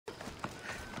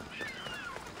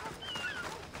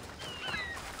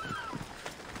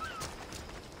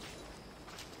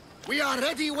We are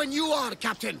ready when you are,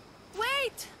 Captain.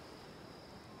 Wait!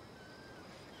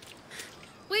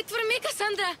 Wait for me,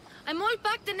 Kassandra. I'm all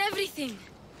packed and everything.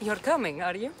 You're coming,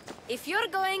 are you? If you're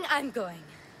going, I'm going.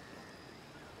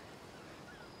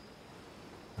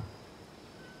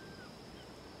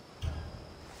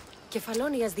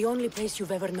 Kefalonia is the only place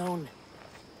you've ever known.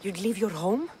 You'd leave your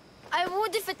home? I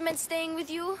would if it meant staying with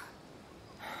you.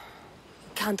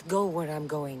 Can't go where I'm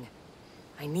going.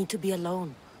 I need to be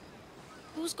alone.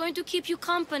 Who's going to keep you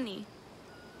company?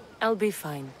 I'll be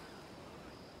fine.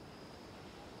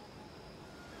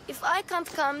 If I can't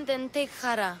come, then take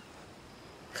Hara.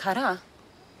 Kara?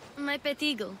 My pet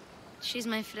eagle. She's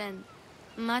my friend.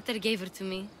 Mater gave her to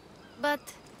me. But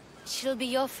she'll be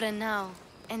your friend now.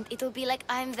 And it'll be like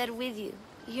I'm there with you.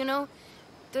 You know?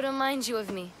 To remind you of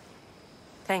me.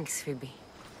 Thanks, Phoebe.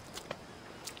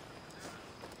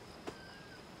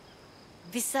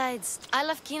 Besides, I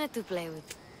love Kina to play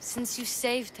with. Since you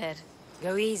saved her.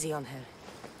 Go easy on her.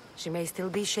 She may still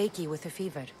be shaky with a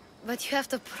fever. But you have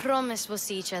to promise we'll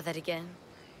see each other again.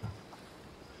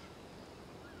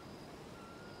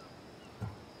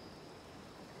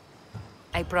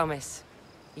 I promise.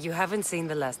 You haven't seen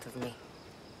the last of me.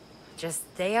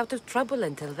 Just stay out of trouble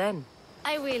until then.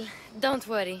 I will. Don't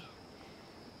worry.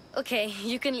 Okay,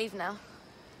 you can leave now.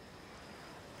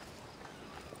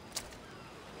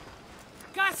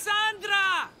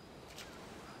 Kassandra!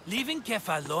 Leaving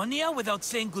Kefalonia without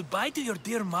saying goodbye to your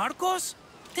dear Marcos?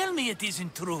 Tell me it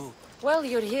isn't true. Well,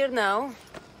 you're here now,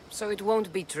 so it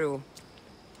won't be true.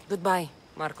 Goodbye,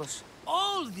 Marcos.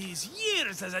 All these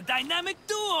years as a dynamic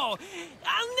duo!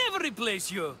 I'll never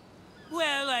replace you!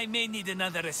 Well, I may need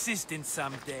another assistant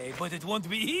someday, but it won't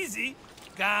be easy.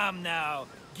 Come now,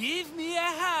 give me a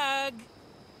hug!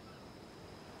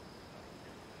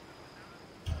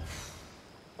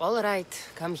 All right,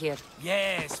 come here.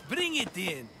 Yes, bring it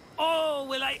in. Oh,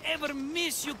 will I ever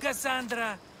miss you,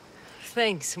 Kassandra?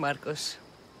 Thanks, Marcos.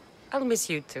 I'll miss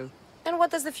you too. And what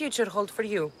does the future hold for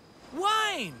you?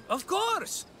 Wine, of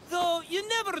course! Though you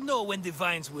never know when the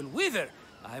vines will wither.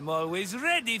 I'm always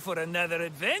ready for another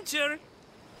adventure.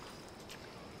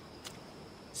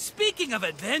 Speaking of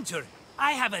adventure,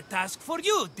 I have a task for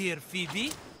you, dear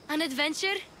Phoebe. An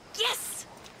adventure? Yes!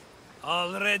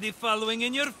 Already following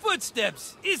in your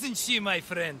footsteps, isn't she, my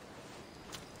friend?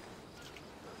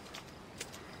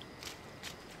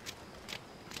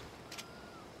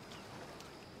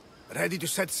 Ready to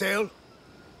set sail?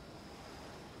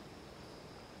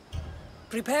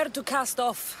 Prepare to cast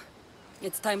off.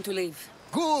 It's time to leave.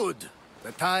 Good!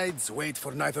 The tides wait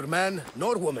for neither man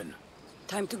nor woman.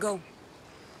 Time to go.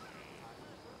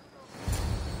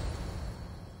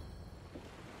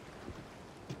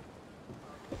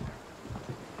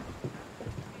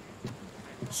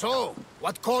 So,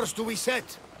 what course do we set?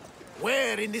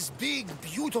 Where in this big,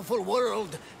 beautiful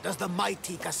world does the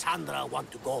mighty Kassandra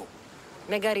want to go?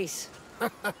 Megaris.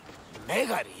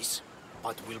 Megaris?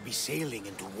 But we'll be sailing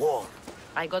into war.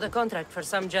 I got a contract for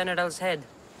some general's head.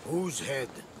 Whose head?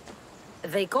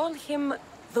 They call him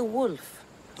the Wolf.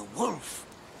 The wolf?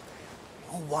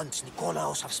 Who wants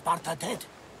Nikolaos of Sparta dead?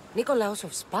 Nikolaos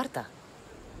of Sparta?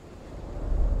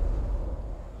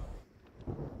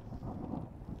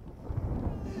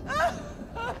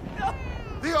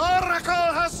 The Oracle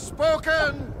has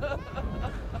spoken!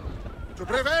 To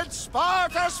prevent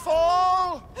Sparta's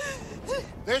fall,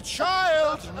 the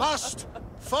child must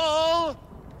fall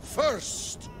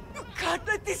first. You can't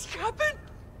let this happen!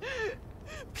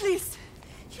 Please,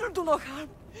 he'll do no harm.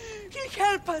 He'll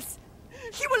help us.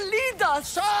 He will lead us.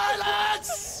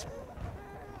 Silence!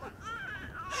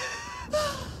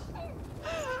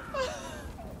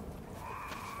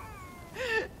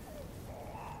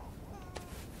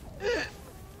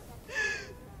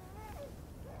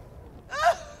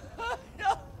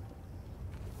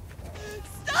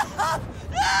 Stop!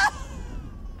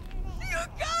 You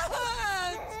can't!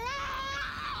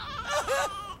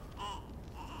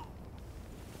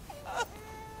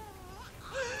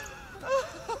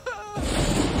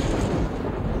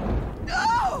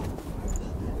 No!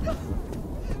 No!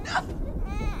 No!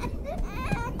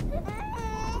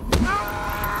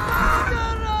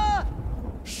 Murderer!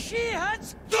 She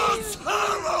has Does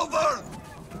her over!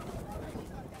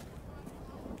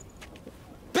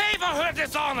 Pay for her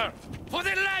dishonor! For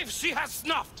the life she has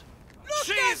snuffed! Look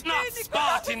She at is not me,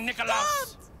 Spartan,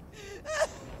 Nikolaos!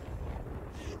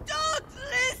 Don't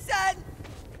listen!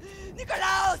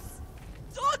 Nikolaos!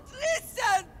 Don't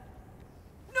listen!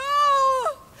 No!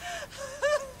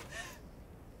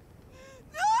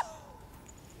 No!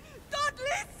 Don't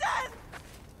listen!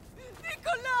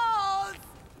 Nikolaos!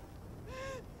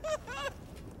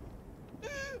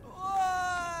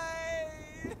 Why?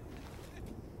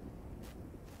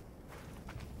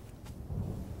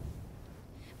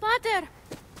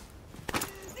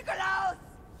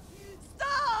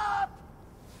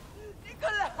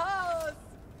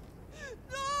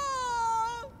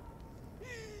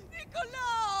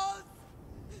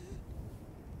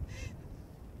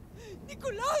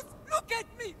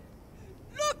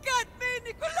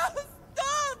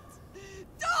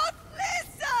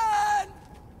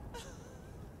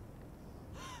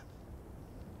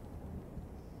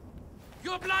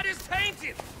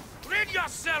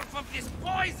 yourself of this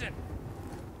poison!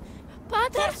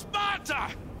 Pater! For Sparta!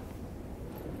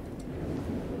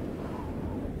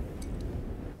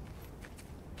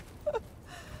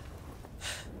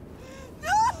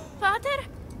 Pater!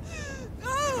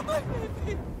 No, my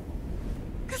baby!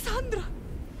 Kassandra!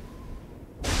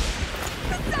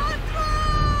 Kassandra!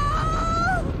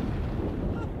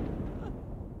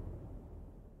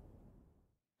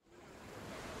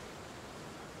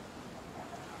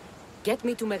 Get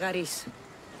me to Megaris.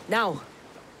 Now.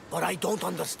 But I don't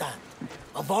understand.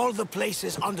 Of all the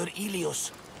places under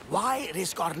Ilios, why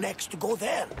risk our necks to go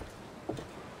there?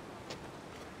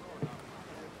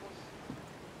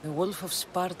 The Wolf of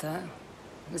Sparta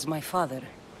is my father.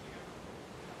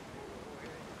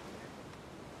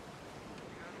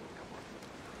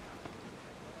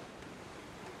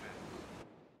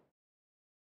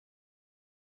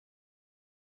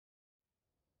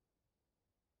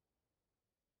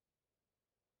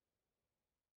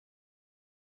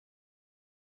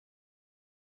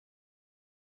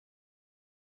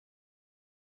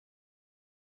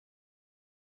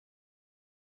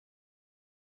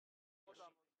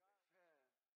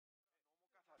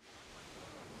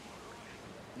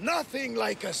 Nothing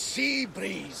like a sea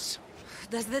breeze.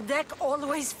 Does the deck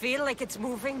always feel like it's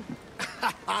moving?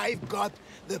 I've got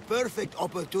the perfect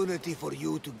opportunity for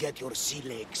you to get your sea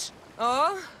legs.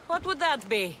 Oh? What would that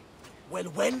be? Well,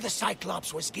 when the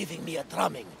Cyclops was giving me a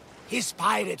drumming, his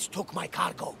pirates took my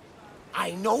cargo.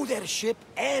 I know their ship,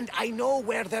 and I know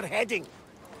where they're heading.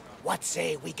 What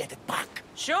say we get it back?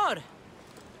 Sure.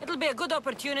 It'll be a good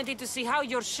opportunity to see how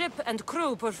your ship and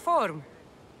crew perform.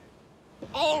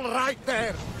 All right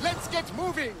there, let's get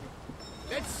moving.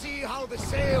 Let's see how the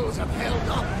sails have held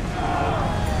up.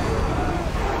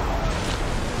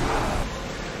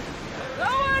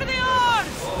 Lower the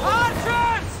oars!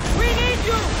 Archers! We need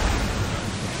you!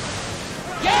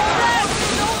 Get them!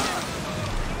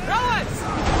 Rowers!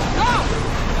 Go!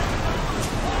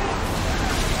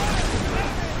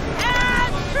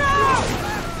 And throw!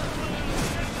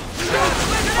 Shoot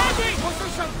with ready!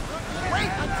 Position!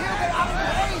 Wait until they're out of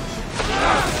range!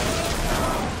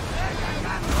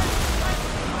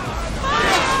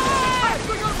 Fire!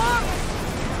 To your mark!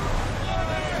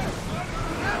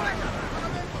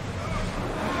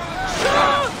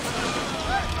 Shoot!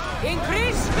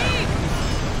 Increase speed!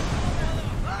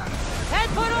 Head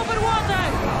for over water!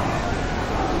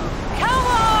 Come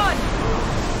on!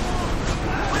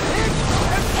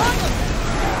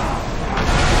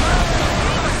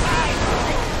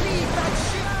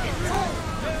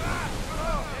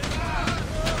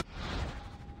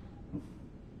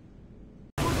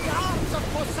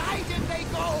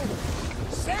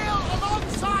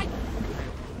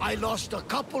 I lost a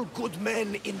couple good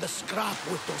men in the scrap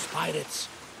with those pirates.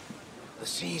 The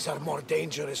seas are more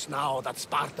dangerous now that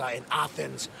Sparta and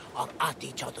Athens are at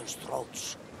each other's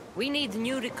throats. We need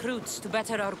new recruits to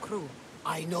better our crew.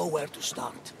 I know where to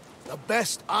start. The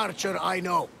best archer I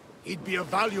know. He'd be a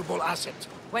valuable asset.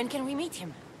 When can we meet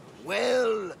him?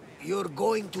 Well, you're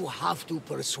going to have to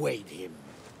persuade him.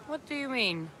 What do you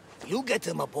mean? You get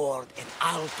him aboard and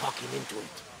I'll talk him into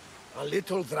it. A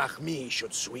little drachmi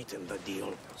should sweeten the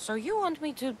deal. So you want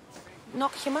me to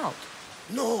knock him out?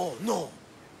 No, no.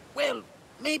 Well,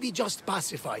 maybe just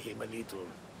pacify him a little.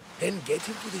 Then get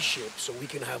him to the ship so we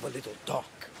can have a little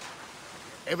talk.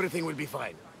 Everything will be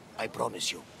fine. I promise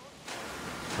you.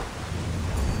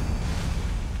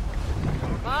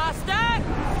 Faster!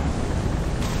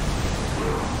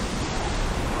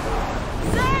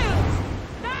 Sails!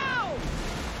 Now!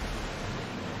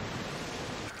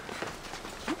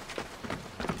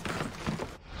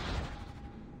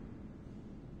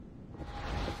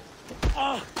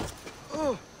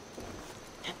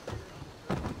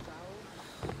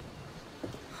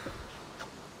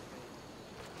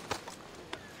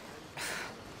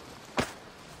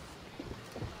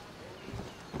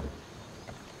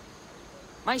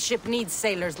 My ship needs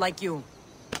sailors like you.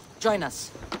 Join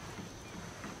us.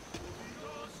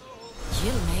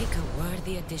 You'll make a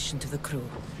worthy addition to the crew.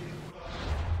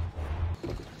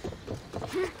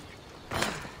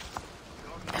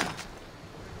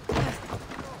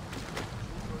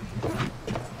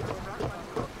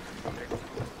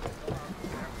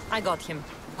 I got him.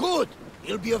 Good!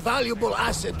 He'll be a valuable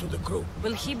asset to the crew.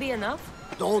 Will he be enough?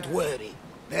 Don't worry.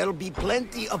 There'll be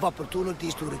plenty of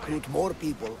opportunities to recruit more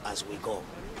people as we go.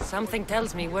 Something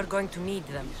tells me we're going to need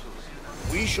them.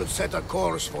 We should set a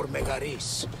course for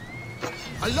Megaris.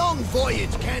 A long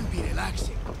voyage can be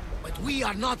relaxing, but we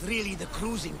are not really the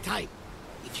cruising type.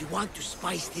 If you want to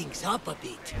spice things up a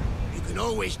bit, you can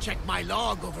always check my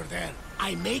log over there.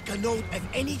 I make a note of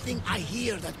anything I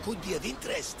hear that could be of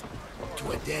interest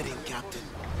to a daring captain.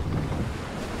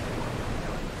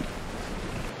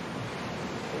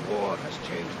 The war has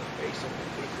changed the face of the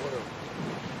big world.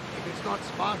 If it's not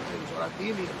Spartans or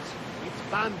Athenians, it's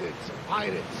bandits and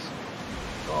pirates.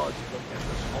 God will get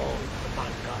us all to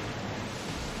mankind.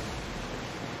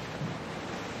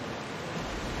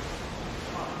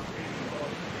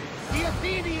 The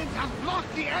Athenians have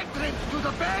blocked the entrance to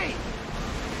the bay!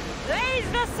 Raise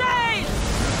the sails!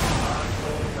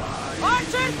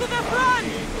 Archers to the front!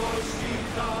 We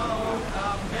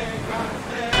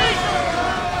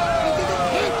didn't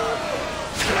hit!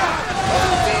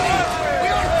 We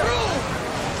are through!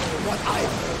 From what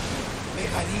I've heard,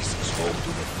 Megaris is home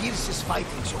to the fiercest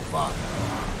fighting so far.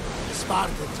 The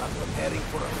Spartans are preparing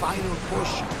for a final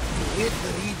push to rid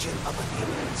the region of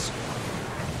Athenians.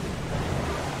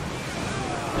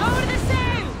 Lower the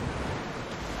sail!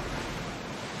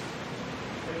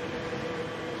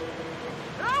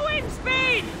 Rowing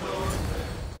speed!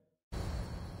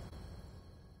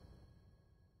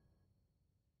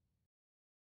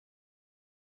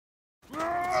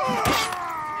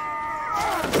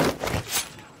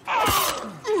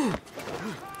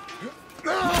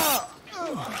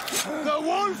 The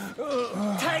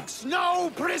wolf takes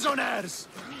no prisoners!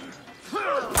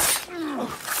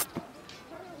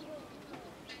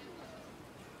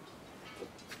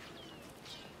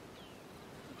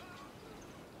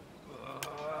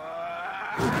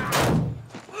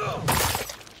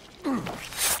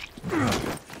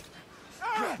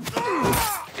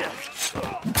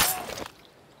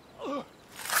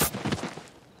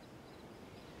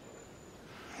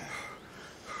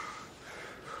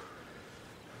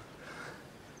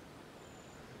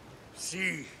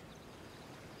 See,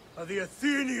 the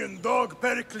Athenian dog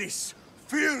Pericles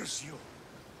fears you.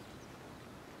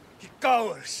 He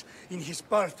cowers in his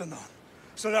Parthenon,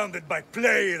 surrounded by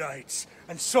playwrights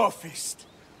and sophists.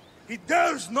 He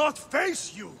dares not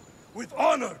face you with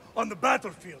honor on the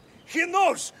battlefield. He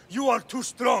knows you are too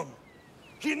strong.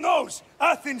 He knows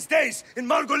Athens' days in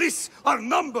Margolis are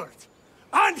numbered.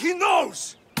 And he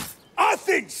knows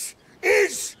Athens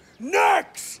is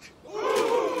next!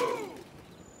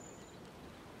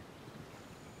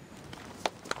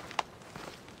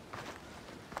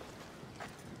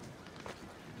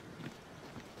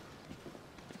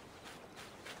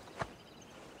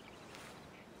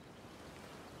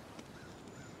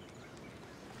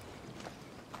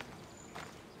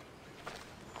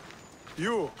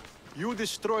 You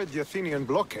destroyed the Athenian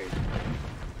blockade.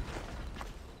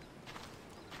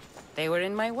 They were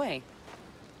in my way.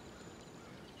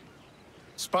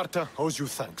 Sparta owes you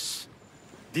thanks.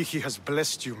 Dihi has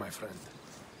blessed you, my friend.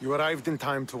 You arrived in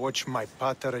time to watch my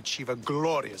pater achieve a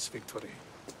glorious victory.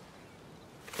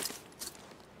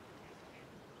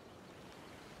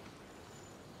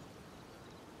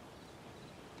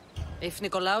 If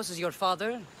Nikolaos is your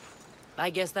father,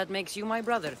 I guess that makes you my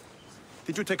brother.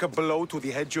 Did you take a blow to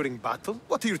the head during battle?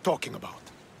 What are you talking about?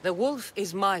 The wolf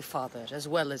is my father as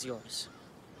well as yours.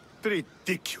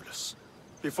 Ridiculous.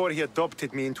 Before he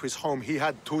adopted me into his home, he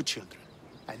had 2 children.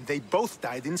 And they both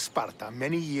died in Sparta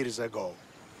many years ago.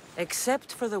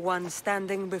 Except for the one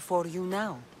standing before you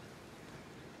now.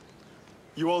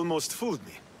 You almost fooled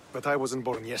me, but I wasn't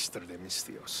born yesterday,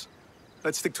 Misthios.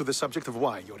 Let's stick to the subject of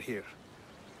why you're here.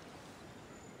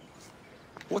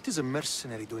 What is a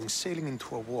mercenary doing sailing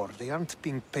into a war they aren't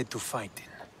being paid to fight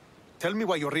in? Tell me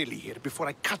why you're really here before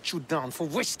I cut you down for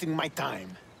wasting my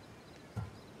time.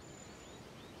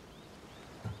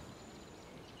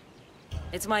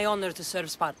 It's my honor to serve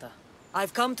Sparta.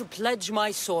 I've come to pledge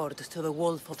my sword to the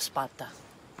Wolf of Sparta.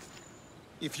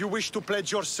 If you wish to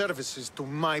pledge your services to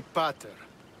my pater,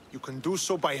 you can do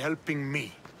so by helping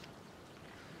me.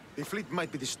 The fleet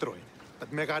might be destroyed,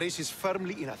 but Megaris is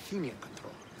firmly in Athenian control.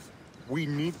 We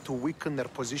need to weaken their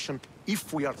position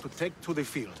if we are to take to the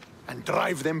field and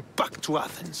drive them back to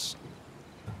Athens.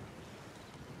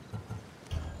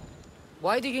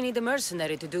 Why do you need a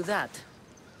mercenary to do that?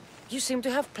 You seem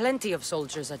to have plenty of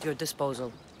soldiers at your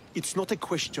disposal. It's not a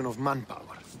question of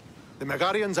manpower. The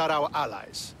Megarians are our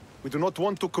allies. We do not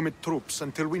want to commit troops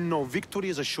until we know victory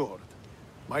is assured.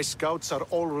 My scouts are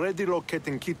already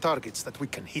locating key targets that we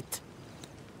can hit.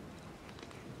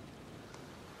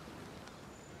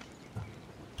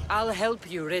 I'll help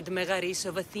you rid Megaris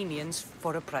of Athenians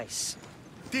for a price.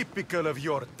 Typical of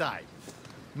your type.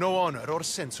 No honor or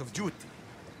sense of duty.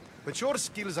 But your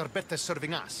skills are better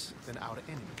serving us than our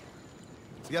enemy.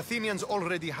 The Athenians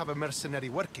already have a mercenary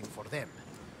working for them.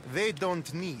 They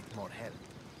don't need more help.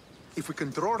 If we can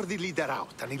draw the leader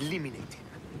out and eliminate him,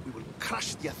 we will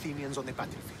crush the Athenians on the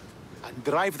battlefield. and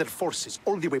drive their forces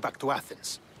all the way back to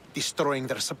Athens, destroying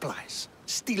their supplies,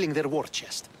 stealing their war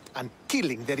chest, and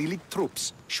killing their elite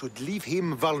troops should leave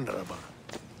him vulnerable.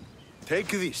 Take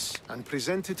this and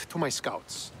present it to my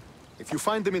scouts. If you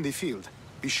find them in the field,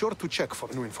 be sure to check for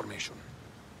new information.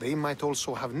 They might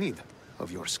also have need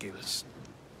of your skills.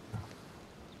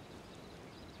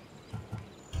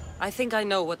 I think I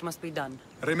know what must be done.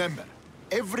 Remember,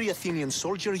 every Athenian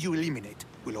soldier you eliminate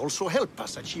will also help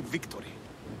us achieve victory.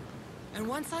 And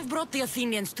once I've brought the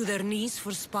Athenians to their knees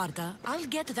for Sparta, I'll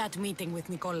get that meeting with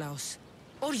Nikolaos.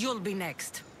 Or you'll be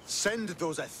next. Send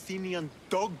those Athenian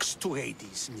dogs to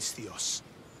Hades, Misthios.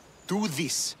 Do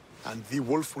this, and the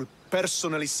wolf will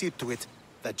personally see to it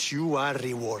that you are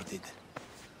rewarded.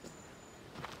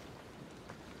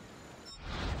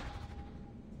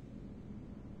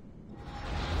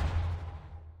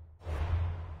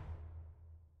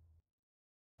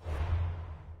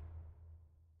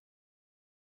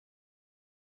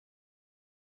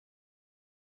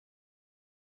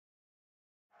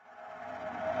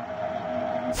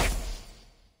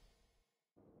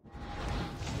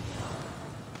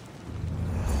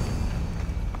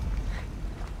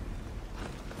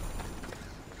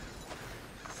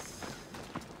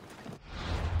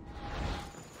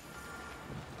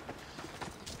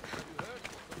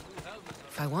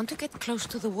 If I want to get close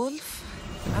to the wolf,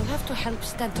 I'll have to help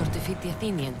Stentor defeat the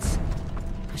Athenians.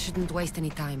 I shouldn't waste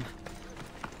any time.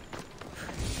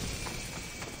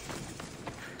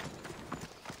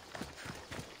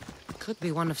 Could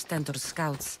be one of Stentor's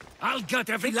scouts. I'll get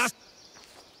every last...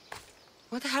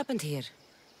 What happened here?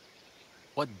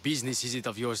 What business is it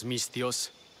of yours, Misthios?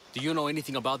 Do you know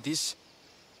anything about this?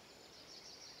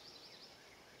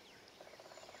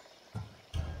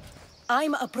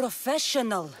 I'm a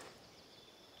professional.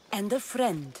 And a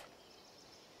friend.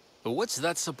 But what's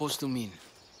that supposed to mean?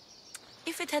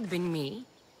 If it had been me,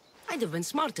 I'd have been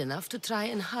smart enough to try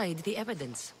and hide the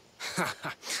evidence.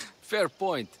 Fair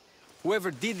point.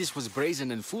 Whoever did this was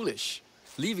brazen and foolish,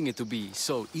 leaving it to be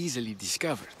so easily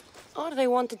discovered. Or they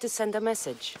wanted to send a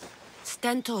message.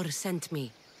 Stentor sent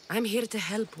me. I'm here to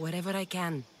help wherever I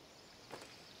can.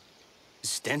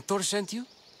 Stentor sent you?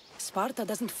 Sparta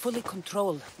doesn't fully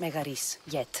control Megaris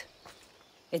yet.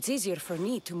 It's easier for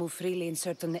me to move freely in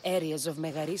certain areas of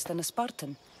Megaris than a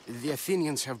Spartan. The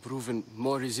Athenians have proven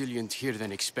more resilient here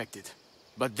than expected.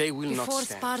 But they will not Before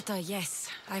stand. Sparta, yes.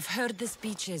 I've heard the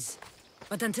speeches.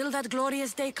 But until that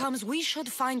glorious day comes, we should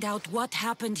find out what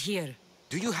happened here.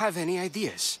 Do you have any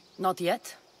ideas? Not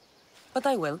yet. But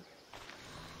I will.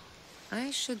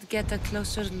 I should get a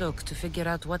closer look to figure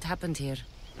out what happened here.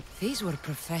 These were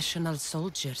professional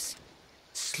soldiers.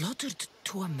 Slaughtered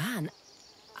to a man.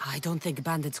 I don't think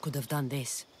bandits could have done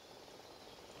this.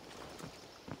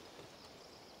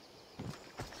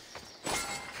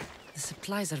 The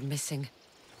supplies are missing.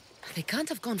 They can't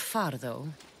have gone far, though.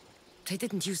 They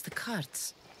didn't use the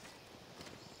carts.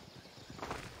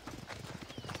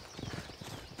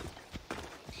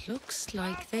 Looks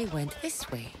like they went this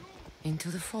way, into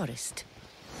the forest.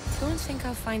 Don't think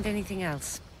I'll find anything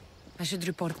else. I should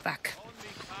report back.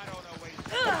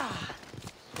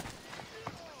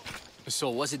 So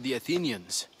was it the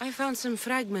Athenians? I found some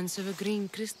fragments of a green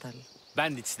crystal.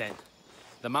 Bandits then.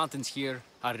 The mountains here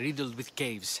are riddled with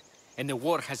caves, and the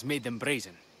war has made them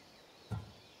brazen.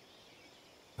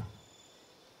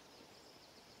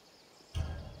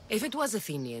 If it was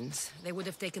Athenians, they would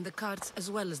have taken the carts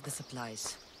as well as the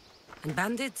supplies. And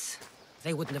bandits,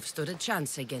 they wouldn't have stood a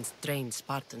chance against trained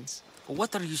Spartans.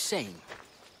 What are you saying?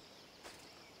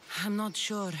 I'm not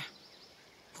sure.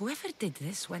 Whoever did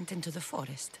this went into the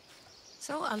forest.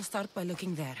 So I'll start by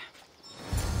looking there.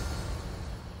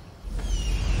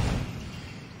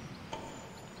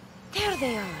 There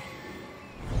they are!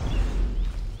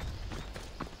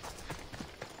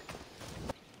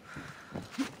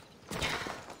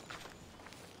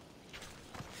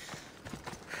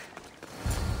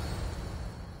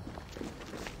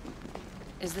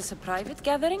 Is this a private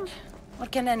gathering? Or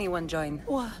can anyone join?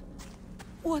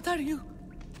 What are you?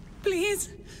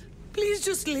 Please, please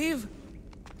just leave.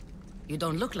 You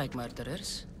don't look like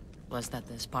murderers. Was that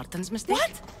the Spartans' mistake?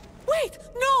 What? Wait,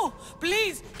 no!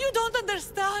 Please, you don't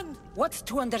understand! What's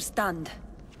to understand?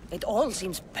 It all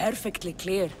seems perfectly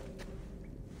clear.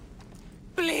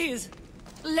 Please,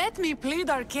 let me plead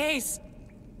our case.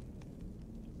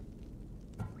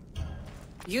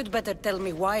 You'd better tell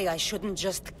me why I shouldn't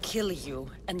just kill you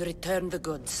and return the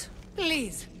goods.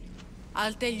 Please,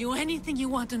 I'll tell you anything you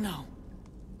want to know.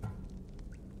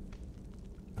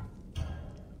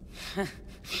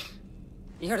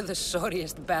 You're the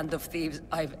sorriest band of thieves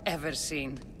I've ever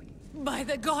seen. By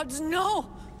the gods, no!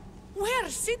 We're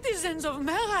citizens of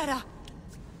Megara!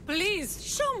 Please,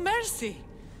 show mercy.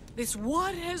 This war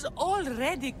has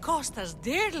already cost us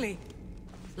dearly.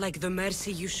 Like the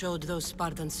mercy you showed those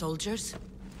Spartan soldiers?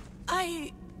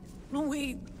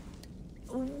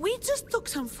 We just took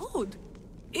some food.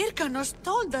 Irkanos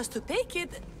told us to take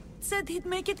it, said he'd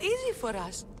make it easy for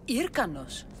us.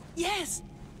 Irkanos? Yes,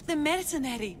 the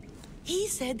mercenary. He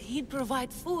said he'd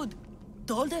provide food.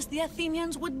 Told us the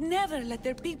Athenians would never let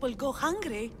their people go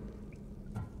hungry.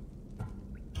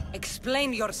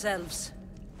 Explain yourselves.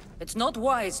 It's not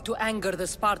wise to anger the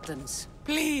Spartans.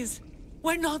 Please,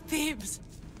 we're not thieves.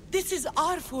 This is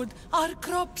our food, our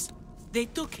crops. They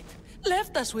took it,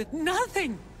 left us with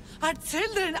nothing. Our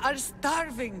children are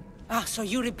starving. Ah, so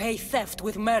you repay theft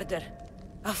with murder.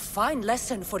 A fine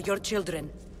lesson for your children.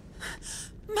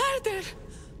 Murder?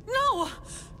 No!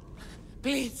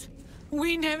 Please,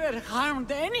 we never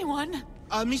harmed anyone.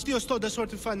 Alexios told us where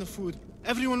to find the food.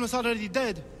 Everyone was already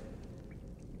dead.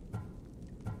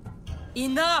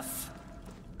 Enough!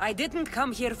 I didn't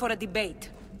come here for a debate.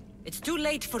 It's too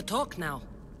late for talk now.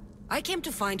 I came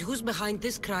to find who's behind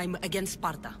this crime against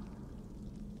Sparta.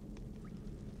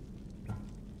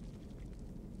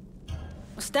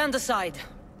 Stand aside.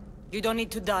 You don't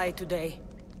need to die today.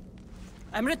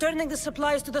 I'm returning the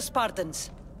supplies to the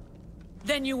Spartans.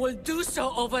 Then you will do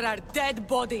so over our dead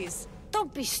bodies.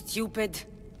 Don't be stupid.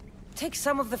 Take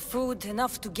some of the food,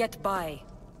 enough to get by.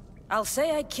 I'll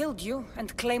say I killed you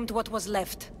and claimed what was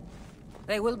left.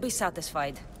 They will be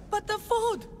satisfied. But the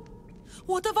food!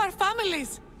 What of our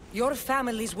families? Your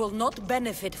families will not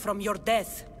benefit from your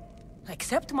death.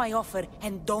 Accept my offer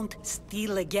and don't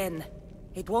steal again.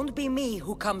 It won't be me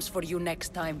who comes for you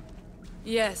next time.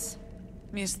 Yes,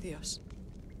 Misthios.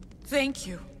 Thank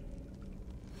you.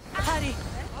 Hurry!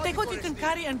 Take what you can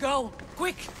carry and go!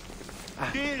 Quick!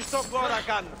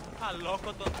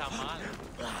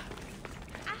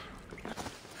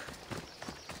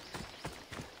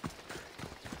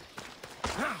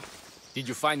 Did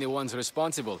you find the ones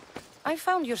responsible? I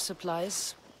found your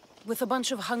supplies, with a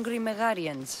bunch of hungry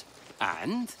Megarians.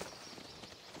 And?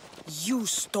 You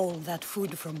stole that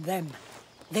food from them.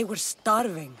 They were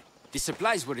starving. The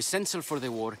supplies were essential for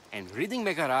the war and ridding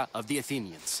Megara of the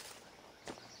Athenians.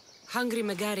 Hungry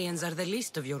Megarians are the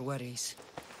least of your worries.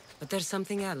 But there's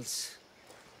something else.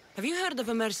 Have you heard of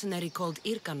a mercenary called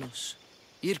Irkanos?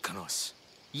 Irkanos?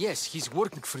 Yes, he's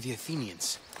working for the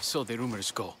Athenians. So the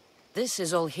rumors go. This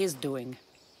is all his doing.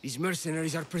 These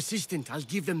mercenaries are persistent, I'll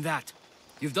give them that.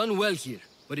 You've done well here,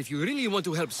 but if you really want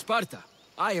to help Sparta,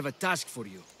 I have a task for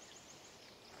you.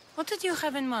 What did you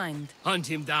have in mind? Hunt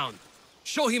him down.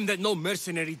 Show him that no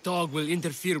mercenary dog will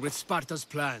interfere with Sparta's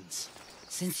plans.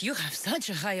 Since you have such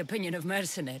a high opinion of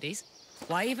mercenaries,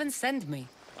 why even send me?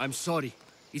 I'm sorry.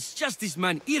 It's just this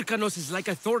man Irkanos is like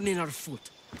a thorn in our foot.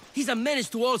 He's a menace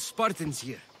to all Spartans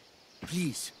here.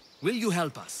 Please, will you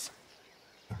help us?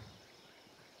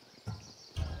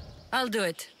 I'll do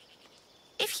it.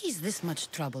 If he's this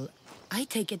much trouble, I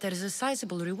take it there's a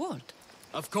sizable reward.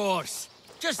 Of course.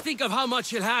 Just think of how much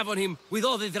he'll have on him with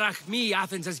all the drachmi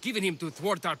Athens has given him to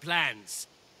thwart our plans.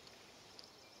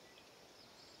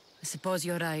 I suppose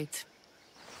you're right.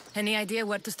 Any idea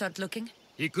where to start looking?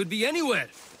 He could be anywhere.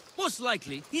 Most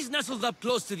likely, he's nestled up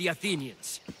close to the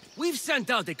Athenians. We've sent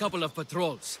out a couple of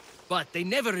patrols, but they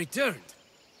never returned.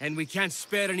 And we can't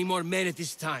spare any more men at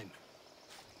this time.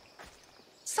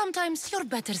 Sometimes you're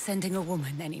better sending a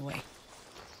woman anyway.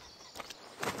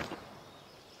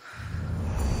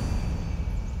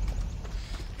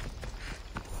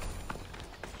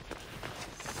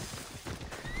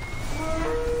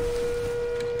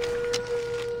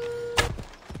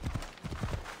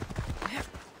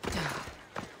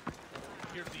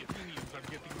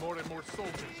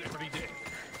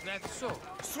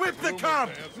 Sweep the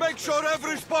camp! Make sure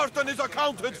every Spartan is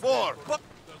accounted for!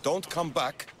 Don't come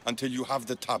back until you have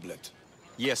the tablet.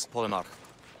 Yes, Polemarch.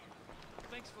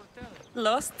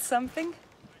 Lost something?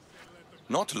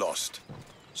 Not lost.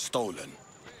 Stolen.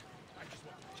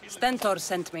 Stentor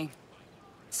sent me.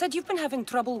 Said you've been having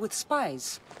trouble with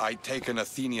spies. I take an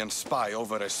Athenian spy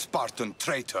over a Spartan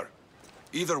traitor.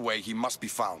 Either way, he must be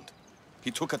found.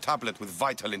 He took a tablet with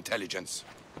vital intelligence.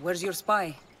 Where's your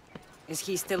spy? Is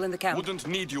he still in the camp? Wouldn't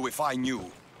need you if I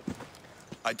knew.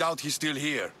 I doubt he's still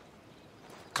here.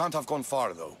 Can't have gone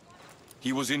far, though.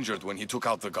 He was injured when he took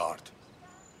out the guard.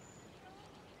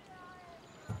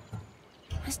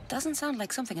 This doesn't sound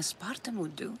like something a Spartan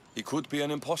would do. He could be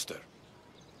an imposter.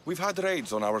 We've had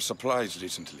raids on our supplies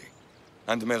recently.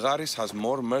 And Megaris has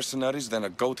more mercenaries than a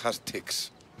goat has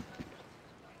ticks.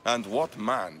 And what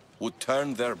man would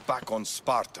turn their back on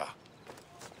Sparta?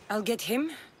 I'll get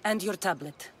him and your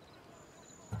tablet.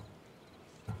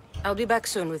 I'll be back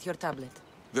soon with your tablet.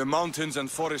 The mountains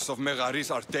and forests of Megaris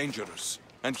are dangerous,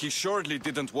 and he surely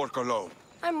didn't work alone.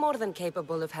 I'm more than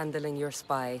capable of handling your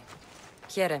spy.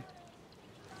 Here.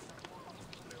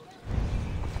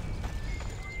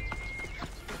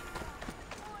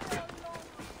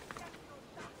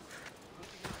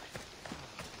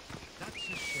 That's a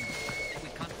shame. We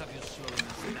can't have you slowing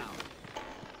us down.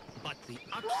 But the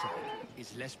upside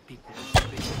is less people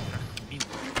split.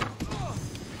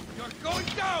 You're going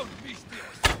down,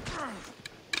 Mistios!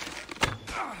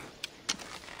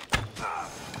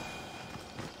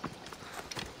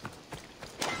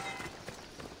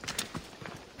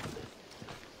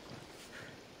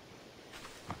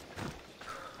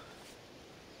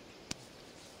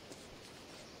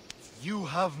 You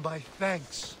have my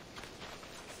thanks.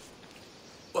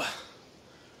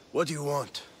 What do you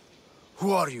want?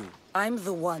 Who are you? I'm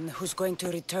the one who's going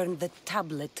to return the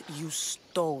tablet you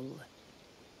stole.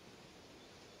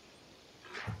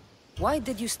 Why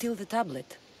did you steal the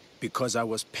tablet? Because I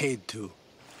was paid to.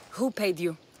 Who paid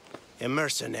you? A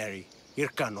mercenary.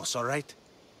 Irkanos, all right?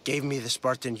 Gave me the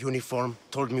Spartan uniform,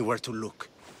 told me where to look.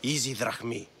 Easy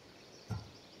drachmi.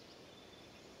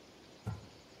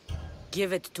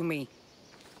 Give it to me.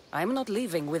 I'm not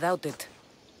leaving without it.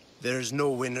 There's no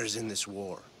winners in this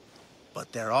war.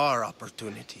 But there are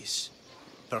opportunities.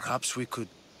 Perhaps we could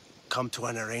come to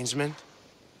an arrangement?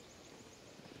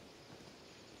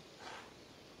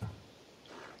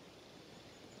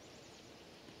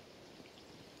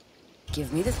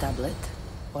 Give me the tablet,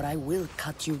 or I will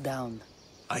cut you down.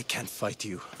 I can't fight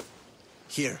you.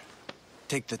 Here,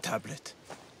 take the tablet.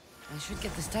 I should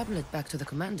get this tablet back to the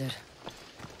commander.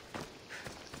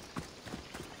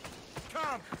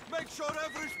 Camp! Make sure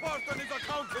every Spartan is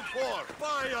accounted for!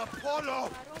 By Apollo!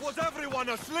 Was everyone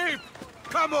asleep?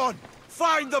 Come on!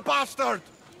 Find the bastard!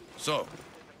 So,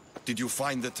 did you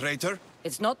find the traitor?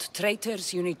 It's not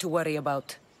traitors you need to worry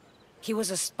about. He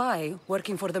was a spy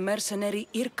working for the mercenary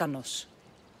Irkanos.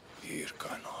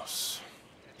 Irkanos.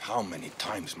 How many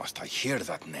times must I hear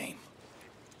that name?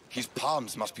 His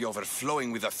palms must be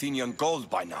overflowing with Athenian gold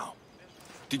by now.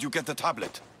 Did you get the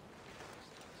tablet?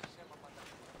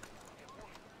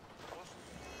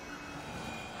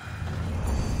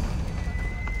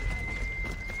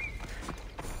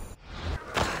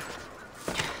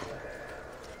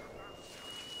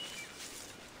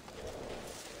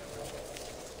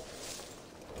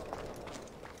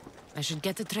 I should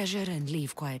get the treasure and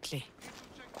leave quietly.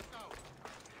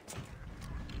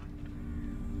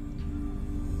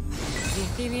 The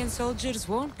Athenian soldiers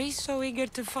won't be so eager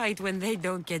to fight when they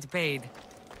don't get paid.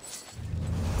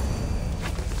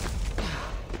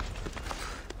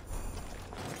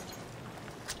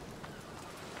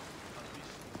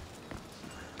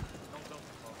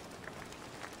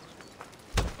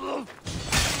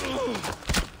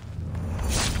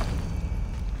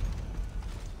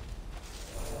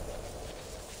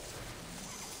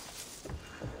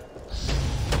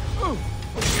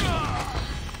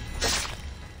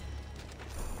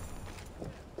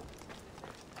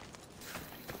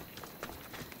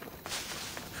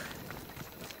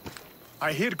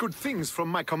 I hear good things from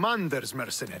my commander's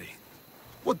mercenary.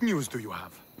 What news do you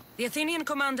have? The Athenian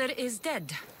commander is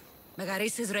dead.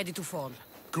 Megaris is ready to fall.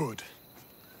 Good.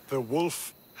 The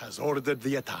wolf has ordered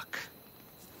the attack.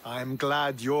 I'm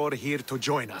glad you're here to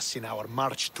join us in our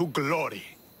march to glory.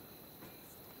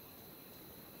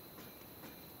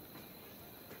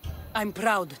 I'm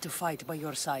proud to fight by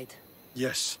your side.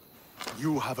 Yes,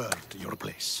 you have earned your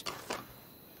place.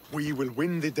 We will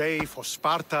win the day for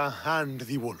Sparta and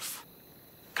the wolf.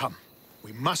 Come,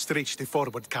 we must reach the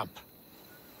forward camp.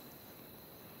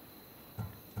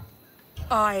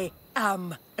 I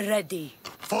am ready.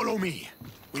 Follow me.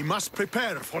 We must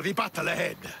prepare for the battle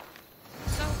ahead.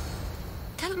 So,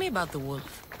 tell me about the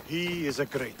wolf. He is a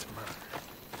great man.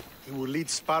 He will lead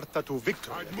Sparta to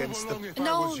victory against the...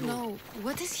 No.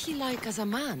 What is he like as a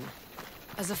man?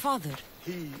 As a father?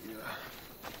 He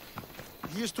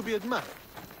used to be admired.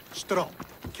 Strong,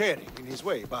 caring in his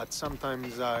way, but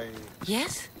sometimes I...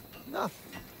 Yes?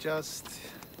 Nothing. Just...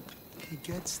 he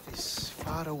gets this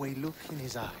faraway look in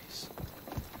his eyes.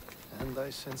 And I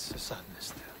sense a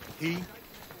sadness there. He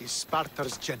is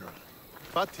Sparta's general.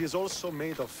 But he is also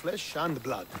made of flesh and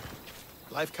blood.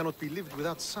 Life cannot be lived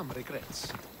without some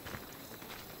regrets.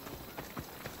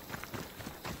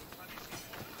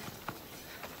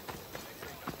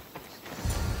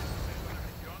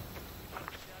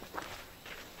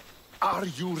 Are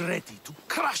you ready to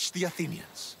crush the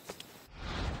Athenians?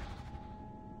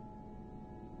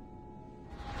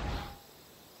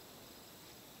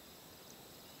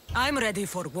 I'm ready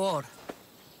for war.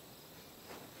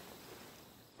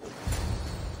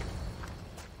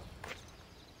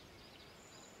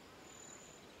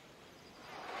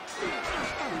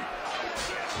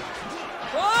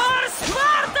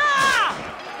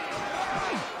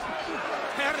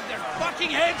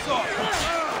 heads off!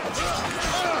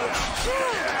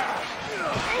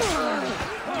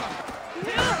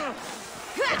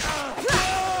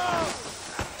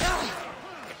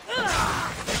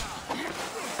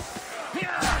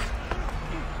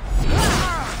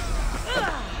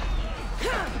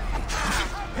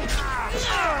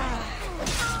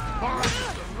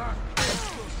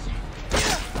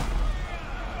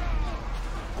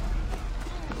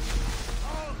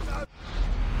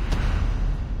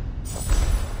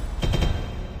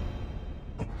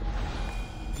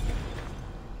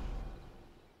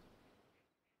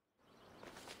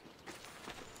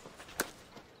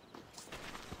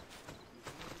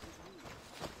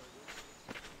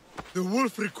 The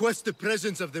wolf requests the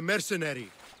presence of the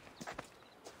mercenary.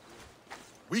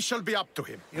 We shall be up to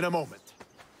him in a moment.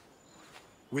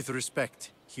 With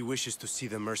respect, he wishes to see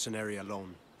the mercenary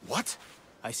alone. What?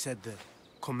 I said the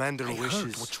commander wishes... I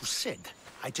heard what you said.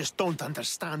 I just don't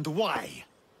understand why.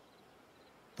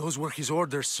 Those were his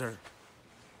orders, sir.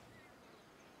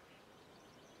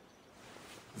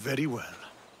 Very well.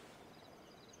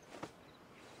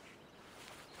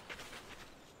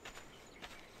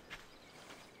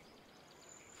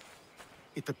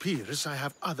 It appears I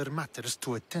have other matters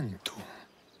to attend to.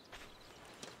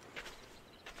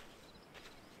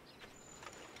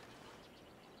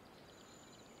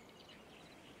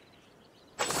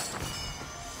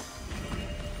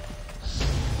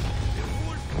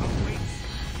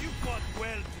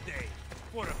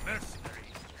 For a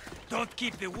mercenary. Don't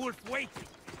keep the wolf waiting.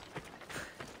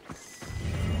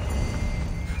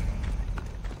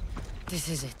 This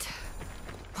is it.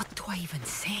 What do I even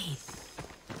say?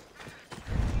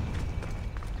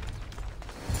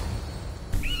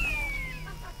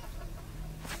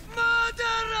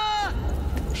 Murderer!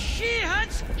 She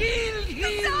has killed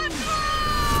him!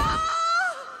 Kassandra!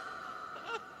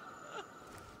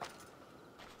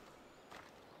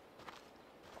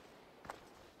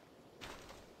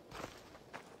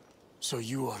 So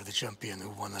you are the champion who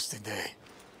won us today.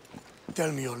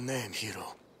 Tell me your name,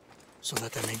 hero, so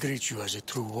that I may greet you as a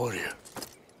true warrior.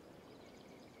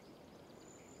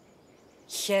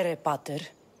 Here, Pater.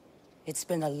 It's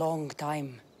been a long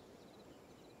time.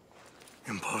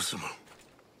 Impossible.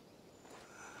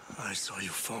 I saw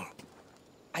you fall.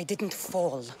 I didn't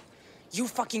fall. You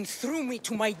fucking threw me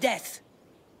to my death.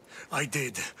 I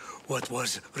did what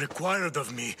was required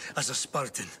of me as a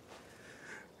Spartan.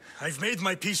 I've made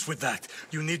my peace with that.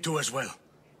 You need to as well.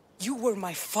 You were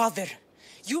my father.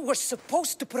 You were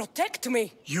supposed to protect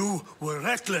me. You were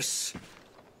reckless.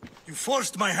 You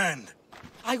forced my hand.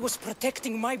 I was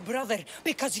protecting my brother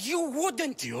because you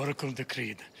wouldn't. The Oracle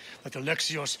decreed that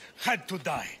Alexios had to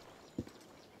die.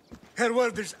 Her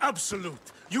word is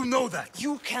absolute. You know that.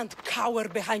 You can't cower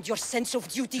behind your sense of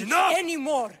duty Enough!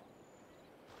 anymore.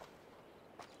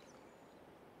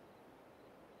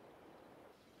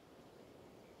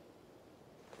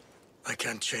 I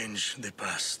can't change the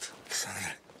past,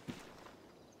 Kassandra.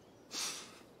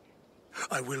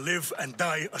 I will live and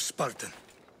die a Spartan.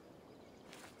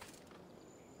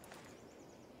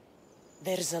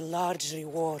 There's a large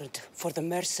reward for the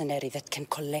mercenary that can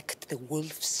collect the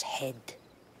wolf's head.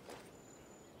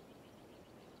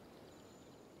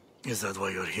 Is that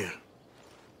why you're here?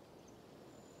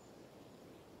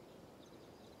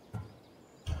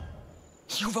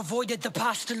 You've avoided the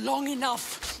past long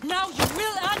enough. Now you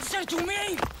will answer to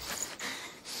me!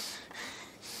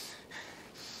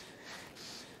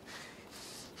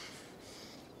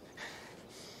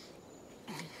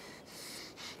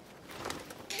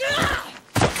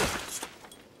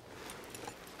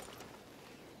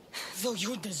 Though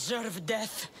you deserve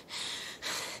death,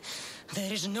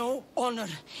 there is no honor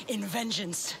in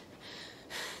vengeance.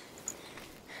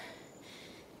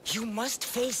 You must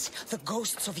face the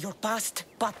ghosts of your past,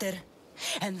 Pater.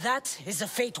 And that is a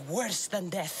fate worse than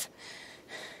death.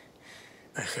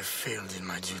 I have failed in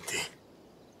my duty.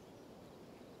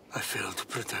 I failed to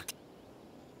protect.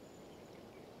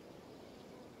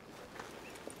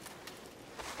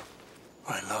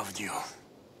 I loved you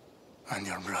and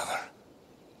your brother,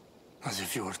 as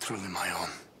if you were truly my own.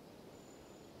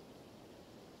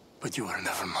 But you were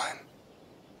never mine.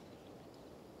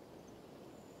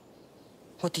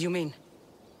 What do you mean?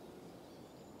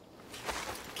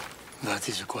 That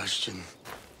is a question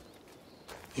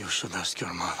you should ask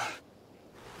your mother.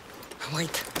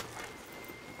 Wait.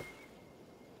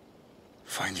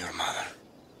 Find your mother.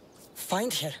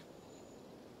 Find her?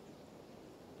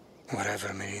 Wherever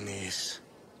Myrine is,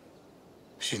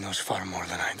 she knows far more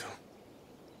than I do.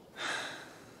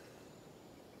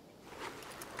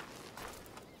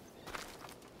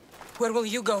 Where will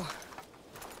you go?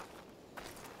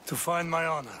 To find my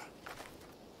honor.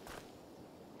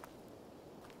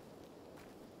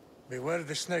 Beware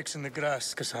the snakes in the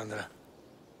grass, Kassandra.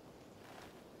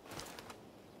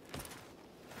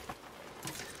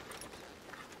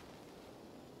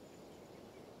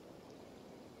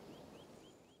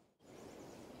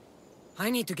 I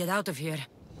need to get out of here.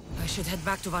 I should head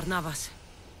back to Varnavas.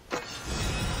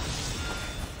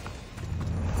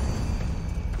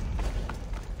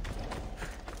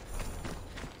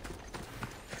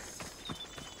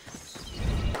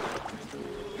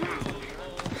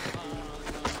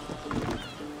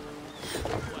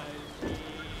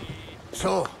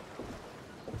 So,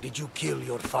 did you kill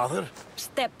your father?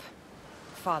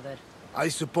 Step-father. I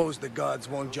suppose the gods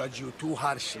won't judge you too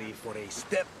harshly for a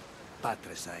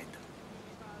step-patricide.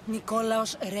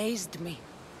 Nikolaos raised me,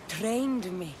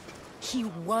 trained me. He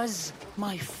was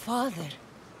my father.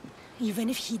 Even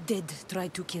if he did try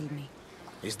to kill me.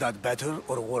 Is that better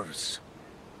or worse?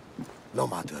 No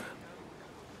matter.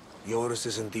 Yours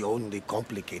isn't the only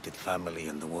complicated family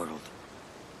in the world.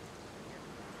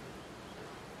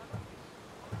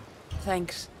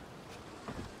 Thanks.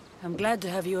 I'm glad to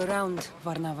have you around,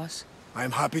 Varnavas.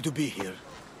 I'm happy to be here.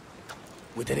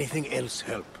 Would anything else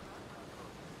help?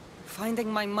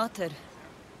 Finding my mother.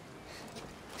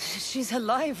 She's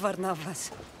alive, Varnavas.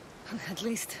 At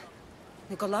least,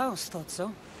 Nikolaos thought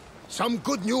so. Some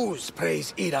good news,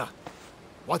 praise Ira.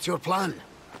 What's your plan?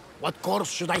 What course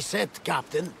should I set,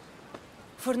 Captain?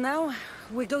 For now,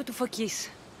 we go to Phokis.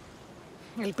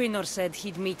 Elpinor said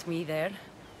he'd meet me there.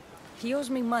 He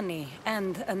owes me money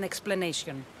and an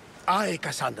explanation. Aye,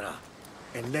 Kassandra.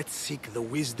 And let's seek the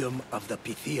wisdom of the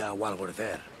Pythia while we're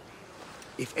there.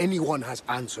 If anyone has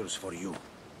answers for you,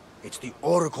 it's the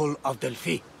Oracle of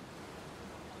Delphi.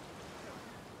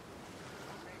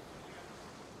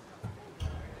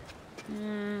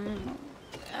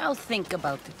 I'll think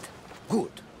about it.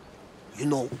 Good. You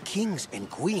know, kings and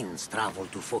queens travel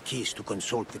to Phokis to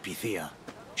consult the Pythia.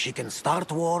 She can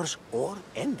start wars or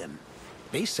end them.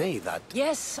 They say that...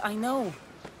 Yes, I know.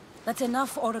 That's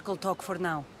enough Oracle talk for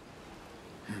now.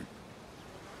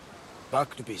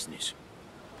 Back to business.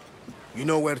 You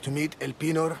know where to meet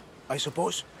Elpinor, I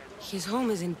suppose? His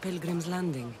home is in Pilgrim's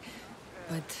Landing.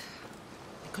 But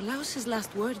Nikolaos'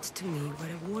 last words to me were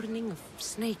a warning of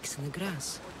snakes in the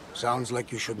grass. Sounds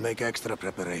like you should make extra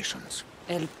preparations.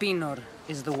 Elpinor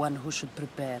is the one who should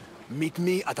prepare. Meet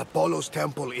me at Apollo's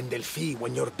temple in Delphi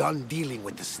when you're done dealing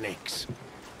with the snakes.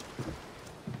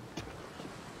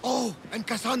 Oh, and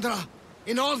Kassandra,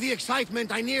 in all the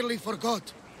excitement, I nearly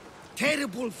forgot.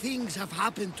 Terrible things have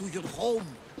happened to your home.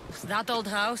 That old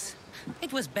house?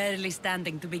 It was barely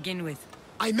standing to begin with.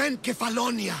 I meant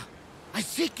Kefalonia. A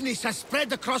sickness has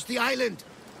spread across the island.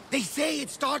 They say it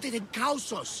started in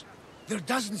Kausos. There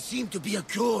doesn't seem to be a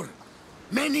cure.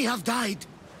 Many have died.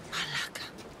 Malaka,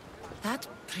 that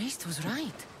priest was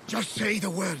right. Just say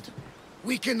the word.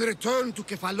 We can return to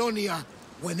Kefalonia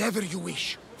whenever you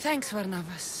wish. Thanks,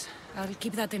 Varnavas. I'll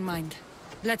keep that in mind.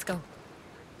 Let's go.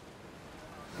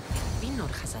 Elpinor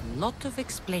has a lot of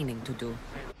explaining to do.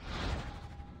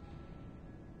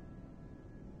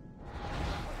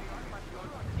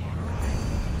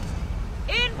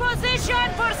 In position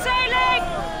for sailing!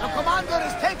 The commander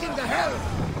is taking the helm!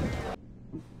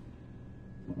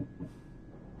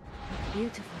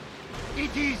 Beautiful.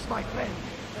 It is, my friend.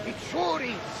 It sure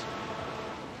is.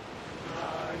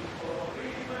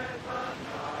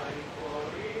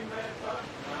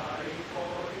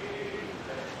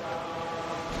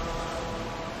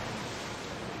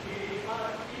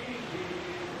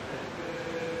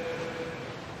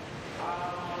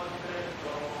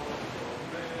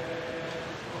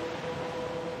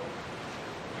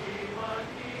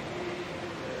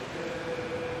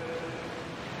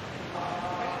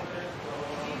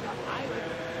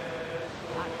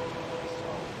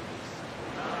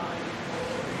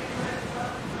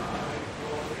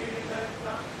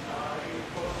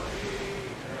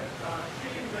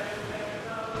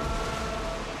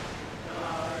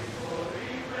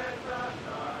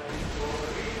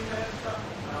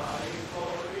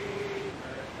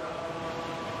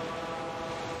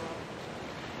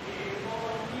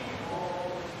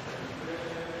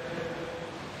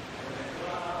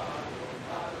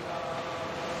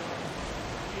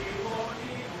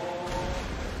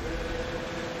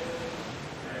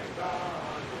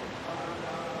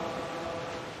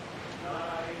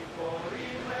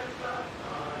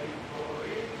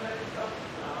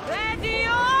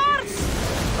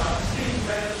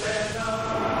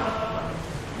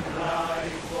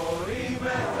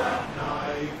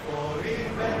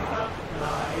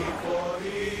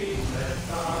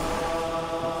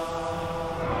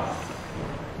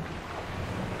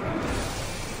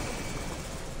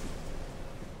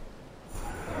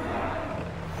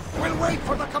 wait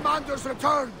for the commander's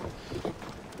return!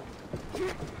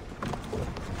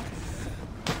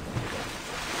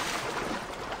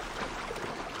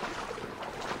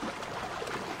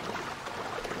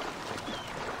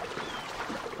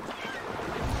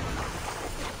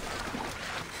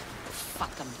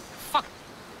 Fuck 'em. Fuck.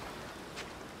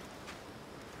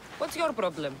 What's your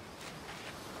problem?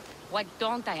 What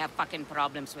don't I have fucking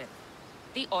problems with?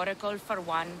 The Oracle for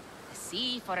one, the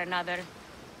sea for another,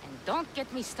 and don't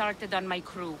get me started on my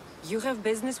crew. You have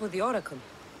business with the Oracle.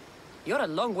 You're a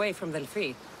long way from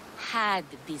Delphi. Had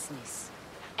business.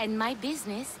 And my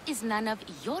business is none of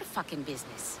your fucking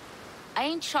business. I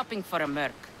ain't shopping for a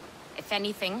merc. If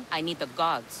anything, I need the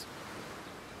gods.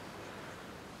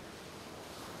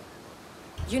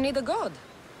 You need a god.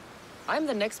 I'm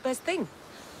the next best thing.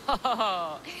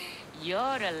 Oh,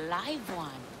 you're a live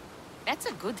one. That's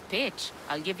a good pitch,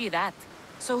 I'll give you that.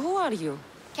 So who are you?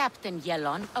 Captain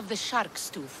Yellon of the Shark's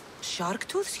Tooth. Shark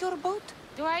Tooth's your boat?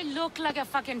 Do I look like a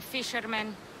fucking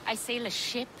fisherman? I sail a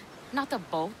ship, not a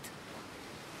boat.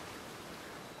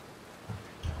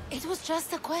 It was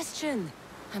just a question.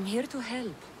 I'm here to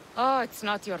help. Oh, it's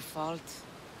not your fault.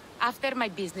 After my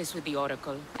business with the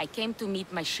Oracle, I came to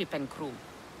meet my ship and crew.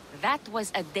 That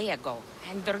was a day ago,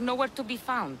 and they're nowhere to be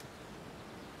found.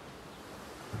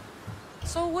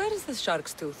 So where is the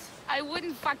Shark's Tooth? I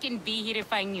wouldn't fucking be here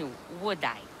if I knew, would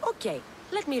I? Okay,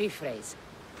 let me rephrase.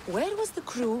 Where was the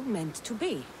crew meant to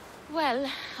be? Well,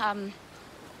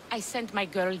 I sent my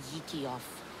girl Yiki off.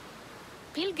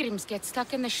 Pilgrims get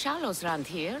stuck in the shallows around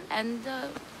here, and,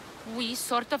 we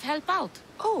sort of help out.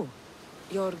 Oh,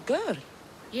 your girl?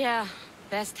 Yeah,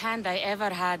 best hand I ever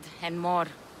had, and more.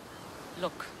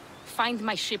 Look, find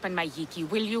my ship and my Yiki,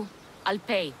 will you? I'll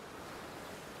pay.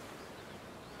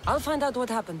 I'll find out what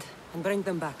happened, and bring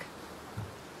them back.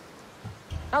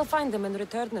 I'll find them and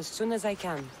return as soon as I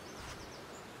can.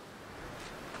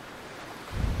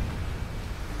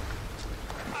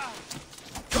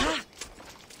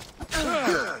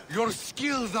 Your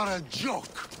skills are a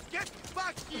joke! Get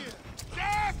back here!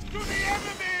 Death to the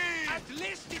enemy! At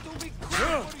least it will be good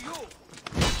for you!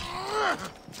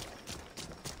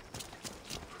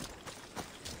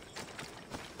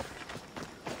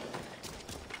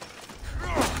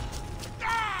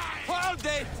 Hold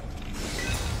it!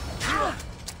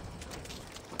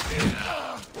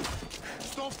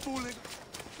 Stop fooling!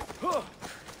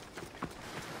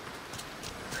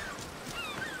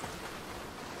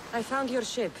 I found your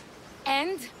ship.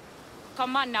 And?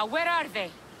 Come on now, where are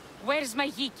they? Where's my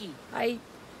Yiki? I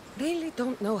really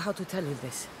don't know how to tell you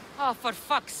this. Oh, for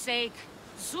fuck's sake.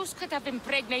 Zeus could have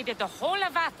impregnated the whole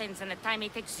of Athens in the time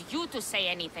it takes you to say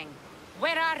anything.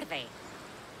 Where are they?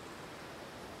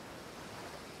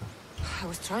 I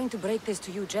was trying to break this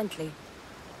to you gently.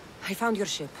 I found your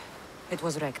ship. It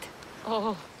was wrecked.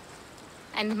 Oh.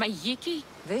 And my Yiki?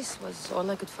 This was all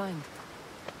I could find.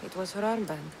 It was her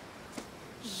armband.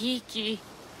 Yiki.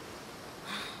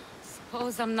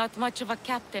 Suppose I'm not much of a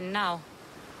captain now.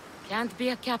 Can't be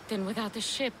a captain without a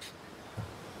ship.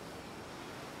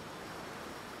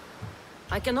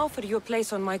 I can offer you a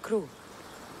place on my crew.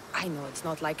 I know it's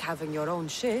not like having your own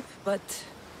ship, but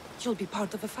you'll be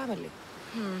part of a family.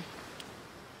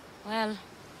 Well,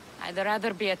 I'd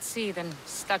rather be at sea than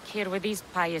stuck here with these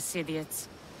pious idiots.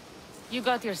 You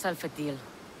got yourself a deal.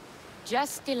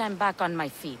 Just till I'm back on my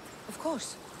feet. Of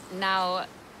course. Now,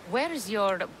 where's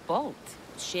your boat?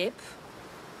 Ship?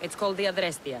 It's called the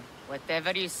Adrestia.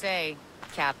 Whatever you say,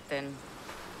 Captain.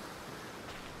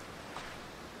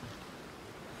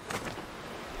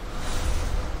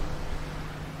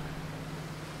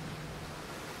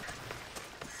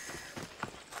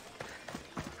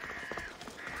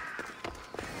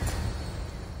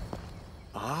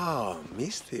 Ah,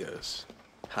 Misthios.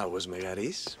 How was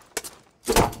Megaris?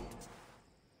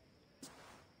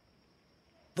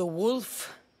 The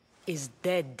wolf is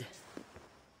dead.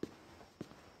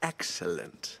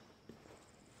 Excellent.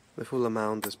 The full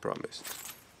amount as promised.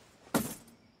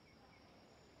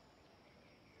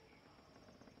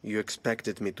 You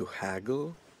expected me to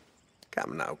haggle?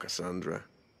 Come now, Kassandra.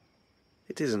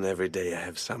 It isn't every day I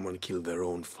have someone kill their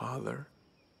own father.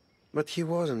 But he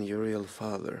wasn't your real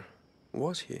father,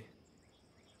 was he?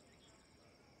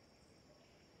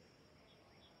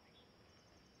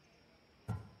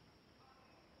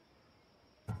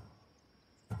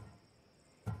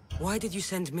 Why did you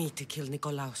send me to kill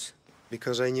Nikolaos?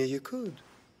 Because I knew you could.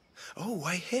 Oh,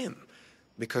 why him?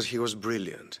 Because he was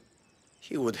brilliant.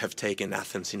 He would have taken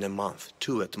Athens in a month,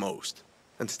 2 at most.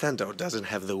 And Stentor doesn't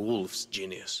have the wolf's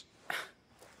genius.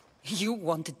 You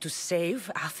wanted to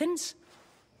save Athens?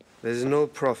 There's no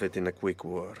profit in a quick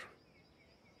war.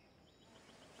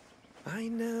 I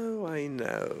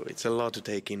know. It's a lot to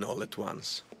take in all at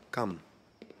once. Come.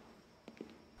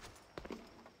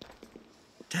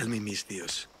 Tell me,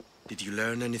 Misthios, did you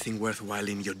learn anything worthwhile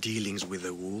in your dealings with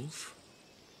the wolf?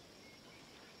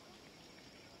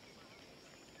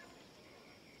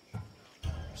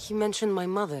 He mentioned my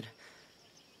mother.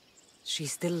 She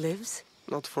still lives?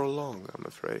 Not for long, I'm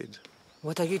afraid.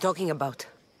 What are you talking about?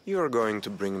 You're going to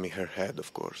bring me her head,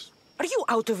 of course. Are you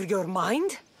out of your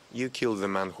mind? You killed the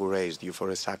man who raised you for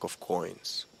a sack of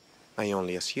coins. I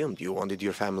only assumed you wanted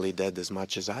your family dead as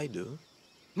much as I do.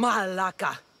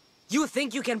 Malaka! You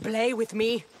think you can play with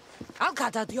me? I'll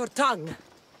cut out your tongue.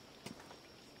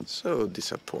 So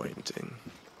disappointing.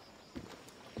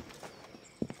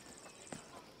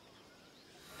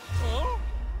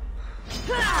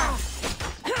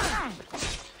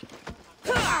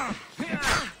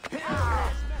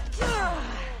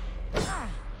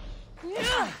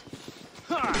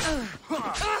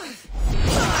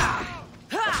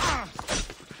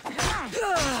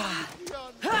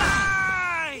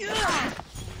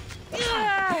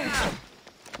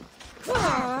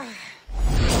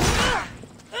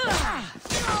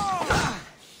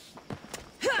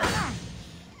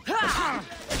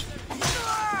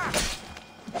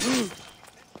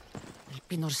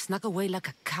 Elpinor snuck away like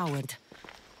a coward.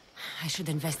 I should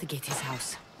investigate his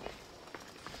house.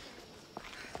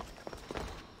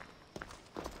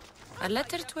 A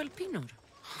letter to Elpinor.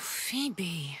 Oh,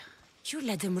 Phoebe, you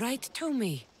led him right to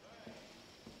me.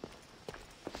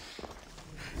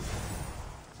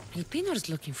 Elpinor's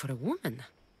looking for a woman.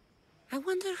 I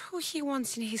wonder who he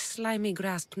wants in his slimy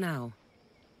grasp now.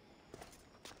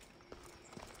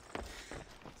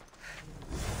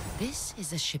 This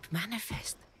is a ship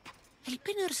manifest.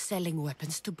 Elpinor's selling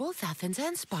weapons to both Athens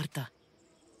and Sparta.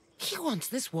 He wants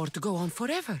this war to go on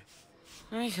forever.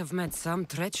 I have met some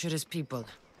treacherous people.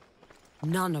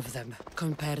 None of them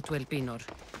compared to Elpinor.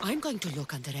 I'm going to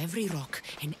look under every rock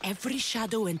and every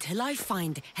shadow until I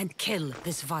find and kill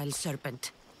this vile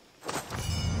serpent.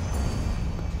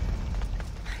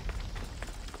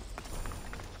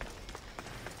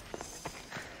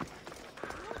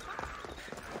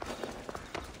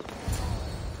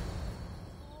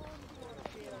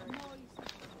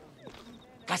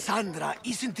 Kassandra,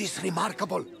 isn't this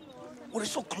remarkable? We're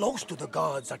so close to the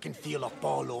gods, I can feel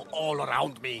Apollo all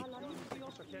around me.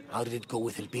 How did it go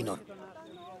with Elpinor?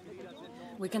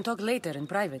 We can talk later in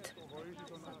private.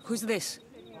 Who's this?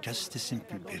 Just a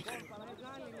simple pilgrim.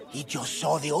 He just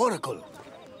saw the oracle.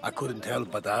 I couldn't help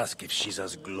but ask if she's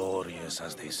as glorious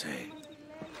as they say.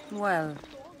 Well,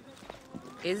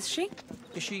 is she?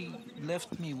 She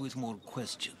left me with more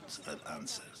questions than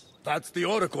answers. That's the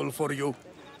oracle for you.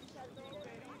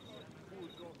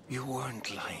 You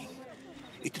weren't lying.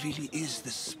 It really is the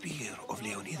spear of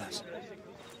Leonidas.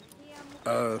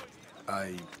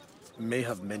 I may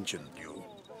have mentioned you.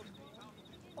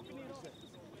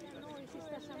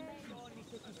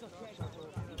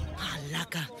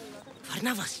 Laka.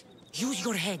 Varnavas, use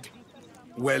your head.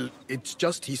 Well, it's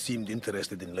just he seemed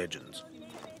interested in legends.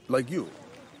 Like you.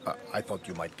 I thought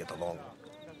you might get along.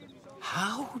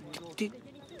 How did...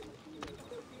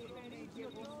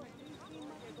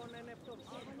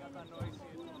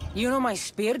 You know my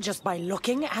spear just by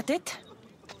looking at it?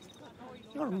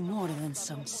 You're more than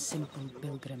some simple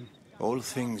pilgrim. All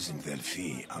things in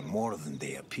Delphi are more than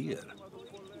they appear.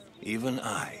 Even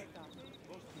I.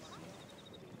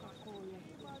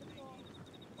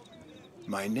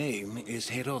 My name is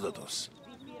Herodotus.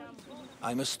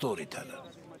 I'm a storyteller.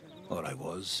 Or I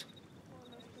was.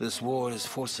 This war is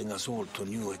forcing us all to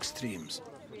new extremes.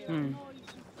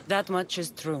 That much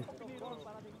is true.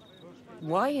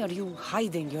 Why are you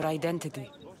hiding your identity?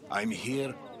 I'm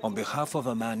here on behalf of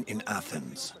a man in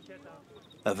Athens.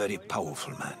 A very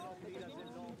powerful man.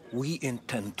 We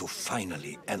intend to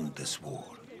finally end this war.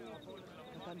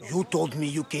 You told me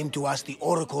you came to ask the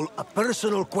oracle a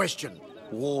personal question.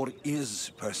 War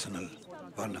is personal,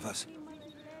 Barnabas.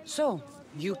 So,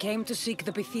 you came to seek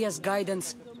the Pythia's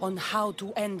guidance on how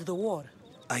to end the war?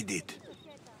 I did.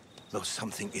 Though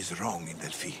something is wrong in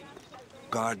Delphi.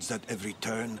 Guards at every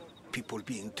turn, people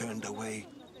being turned away.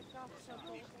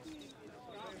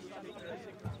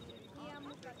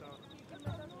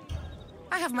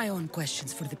 I have my own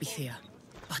questions for the Pythia.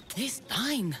 But this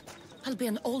Dine, I'll be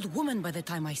an old woman by the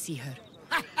time I see her.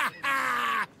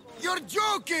 You're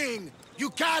joking! You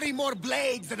carry more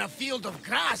blades than a field of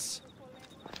grass!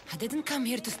 I didn't come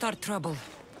here to start trouble.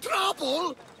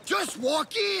 Trouble? Just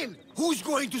walk in! Who's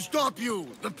going to stop you?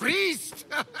 The priest?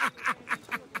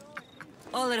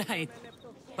 All right.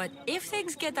 But if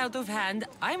things get out of hand,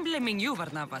 I'm blaming you,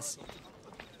 Varnavas.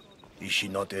 Is she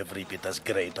not every bit as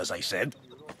great as I said?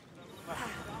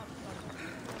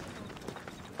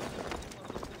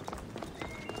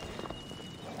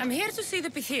 I'm here to see the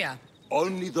Pythia.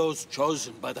 Only those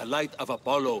chosen by the light of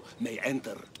Apollo may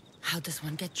enter. How does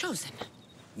one get chosen?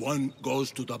 One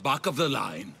goes to the back of the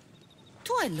line.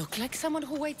 Do I look like someone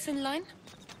who waits in line?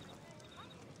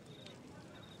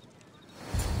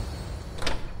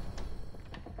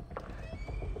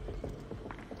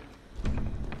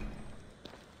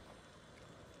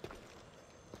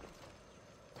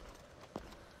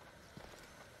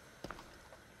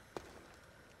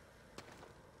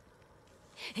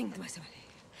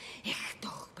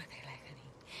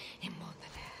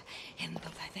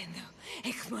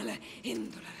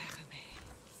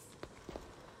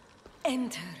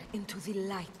 Enter into the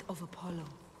light of Apollo.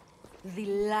 The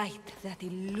light that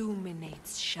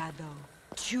illuminates shadow.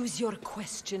 Choose your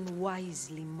question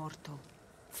wisely, mortal.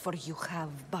 For you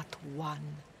have but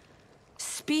one.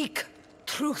 Speak,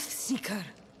 truth seeker.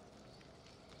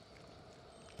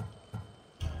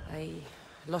 I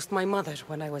lost my mother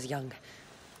when I was young.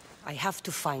 I have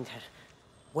to find her.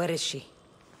 Where is she?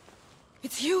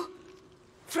 It's you!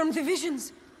 From the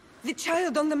visions! The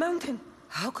child on the mountain!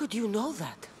 How could you know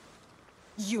that?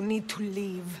 You need to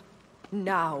leave.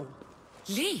 Now.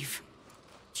 Leave?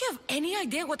 Do you have any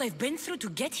idea what I've been through to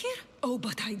get here? Oh,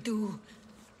 but I do.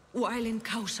 While in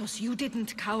Kausos, you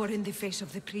didn't cower in the face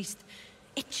of the priest.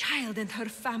 A child and her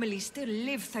family still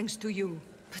live thanks to you.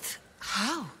 But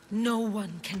how? No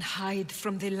one can hide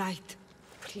from the light.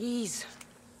 Please.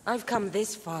 I've come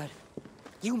this far.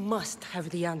 You must have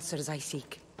the answers I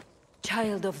seek.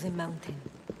 Child of the mountain,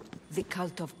 the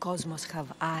cult of Cosmos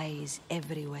have eyes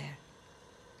everywhere.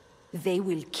 They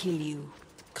will kill you.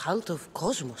 Cult of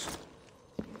Cosmos?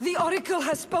 The Oracle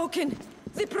has spoken!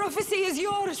 The prophecy is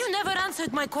yours! You never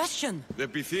answered my question! The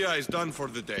Pythia is done for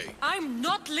the day. I'm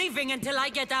not leaving until I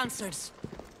get answers!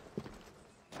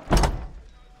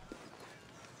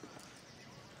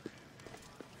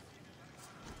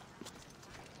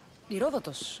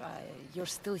 Herodotus, you're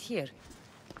still here.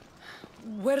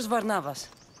 Where's Varnavas?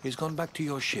 He's gone back to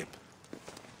your ship.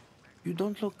 You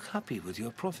don't look happy with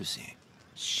your prophecy.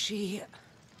 She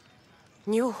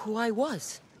knew who I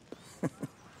was.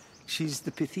 She's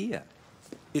the Pythia.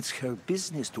 It's her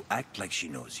business to act like she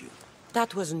knows you.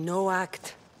 That was no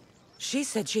act. She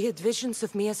said she had visions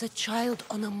of me as a child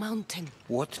on a mountain.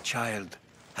 What child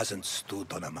hasn't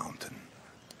stood on a mountain?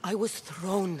 I was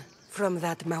thrown from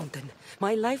that mountain.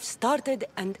 My life started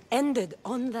and ended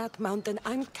on that mountain.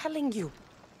 I'm telling you.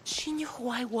 She knew who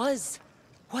I was.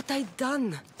 What I'd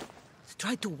done.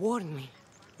 Tried to warn me.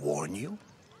 Warn you?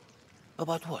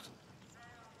 About what?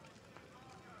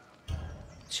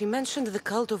 She mentioned the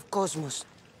cult of Cosmos.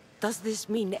 Does this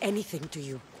mean anything to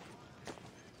you?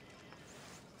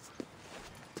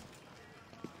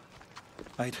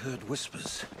 I'd heard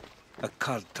whispers. A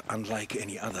cult unlike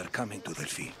any other coming to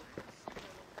Delphi.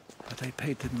 But I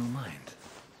paid them no mind.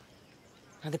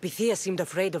 And the Pythia seemed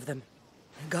afraid of them.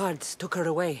 The guards took her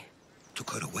away.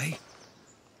 Took her away?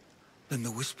 Then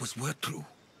the whispers were true.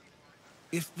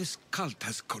 If this cult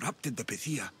has corrupted the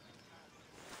Pythia...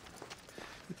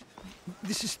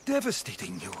 This is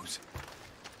devastating news.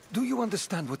 Do you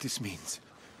understand what this means?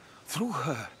 Through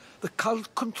her, the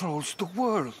cult controls the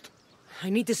world. I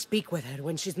need to speak with her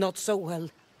when she's not so well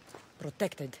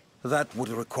protected. That would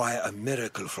require a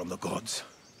miracle from the gods.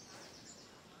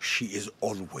 She is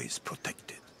always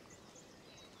protected.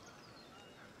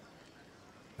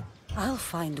 I'll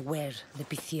find where the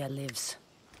Pythia lives,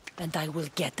 and I will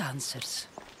get answers.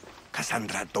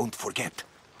 Kassandra, don't forget.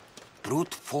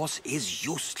 Brute force is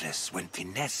useless when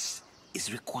finesse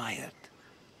is required.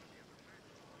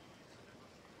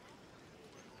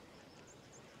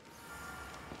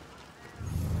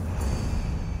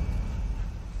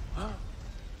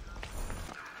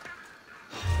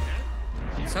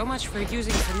 So much for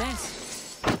using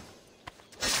finesse.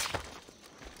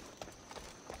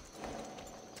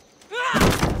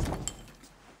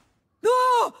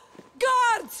 No!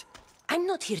 Guards! I'm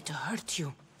not here to hurt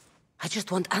you. I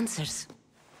just want answers.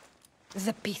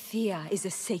 The Pythia is a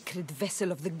sacred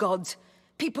vessel of the gods.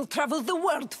 People travel the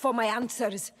world for my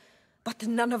answers. But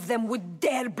none of them would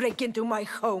dare break into my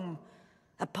home.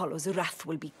 Apollo's wrath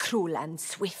will be cruel and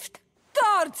swift.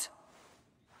 Guards!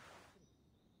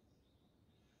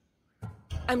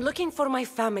 I'm looking for my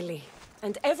family.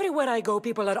 And everywhere I go,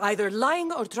 people are either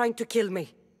lying or trying to kill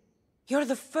me. You're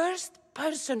the first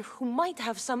person who might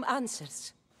have some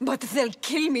answers. But they'll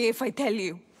kill me if I tell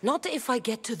you. Not if I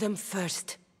get to them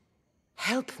first.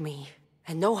 Help me,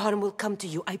 and no harm will come to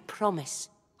you, I promise.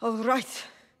 All right.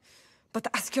 But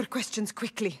ask your questions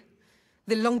quickly.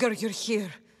 The longer you're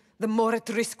here, the more at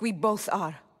risk we both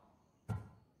are.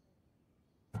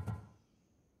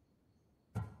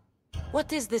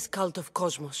 What is this cult of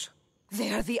Cosmos?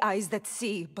 They are the eyes that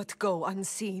see, but go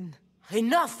unseen.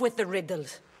 Enough with the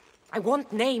riddles. I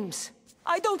want names.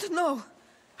 I don't know.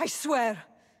 I swear.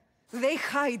 They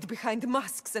hide behind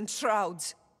masks and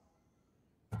shrouds.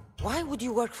 Why would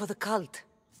you work for the cult?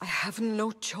 I have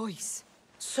no choice.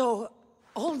 So,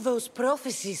 all those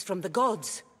prophecies from the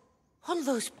gods, all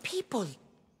those people,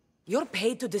 you're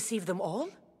paid to deceive them all?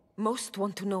 Most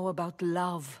want to know about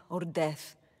love or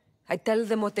death. I tell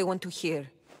them what they want to hear.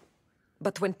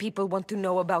 But when people want to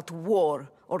know about war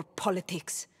or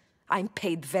politics, I'm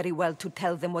paid very well to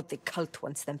tell them what the cult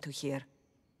wants them to hear.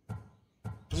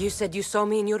 You said you saw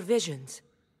me in your visions.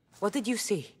 What did you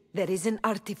see? There is an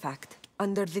artifact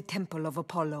under the Temple of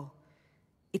Apollo.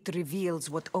 It reveals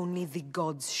what only the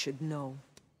gods should know.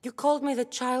 You called me the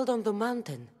child on the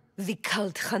mountain. The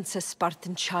cult hunts a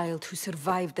Spartan child who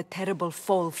survived the terrible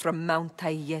fall from Mount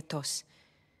Aegean.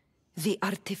 The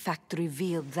artifact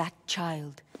revealed that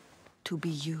child to be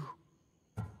you.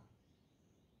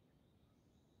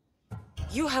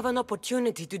 You have an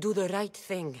opportunity to do the right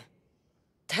thing.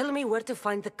 Tell me where to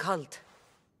find the cult.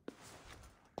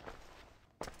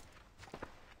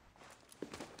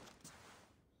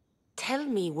 Tell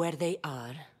me where they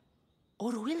are,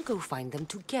 or we'll go find them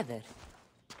together.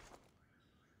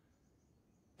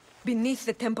 Beneath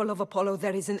the Temple of Apollo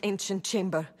there is an ancient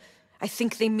chamber. I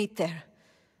think they meet there.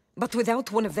 But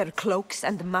without one of their cloaks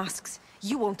and masks,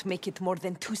 you won't make it more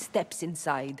than 2 steps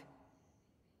inside.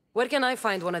 Where can I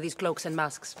find one of these cloaks and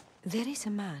masks? There is a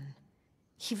man.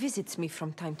 He visits me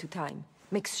from time to time,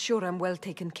 makes sure I'm well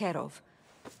taken care of.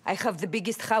 I have the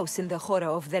biggest house in the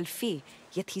Hora of Delphi,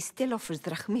 yet he still offers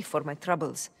drachmi for my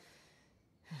troubles.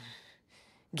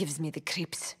 Gives me the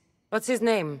creeps. What's his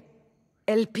name?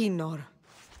 Elpinor.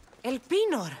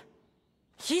 Elpinor?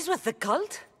 He's with the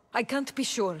cult? I can't be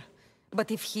sure,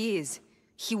 but if he is,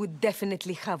 he would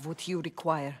definitely have what you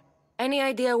require. Any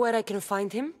idea where I can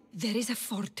find him? There is a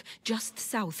fort just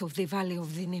south of the Valley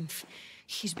of the Nymph.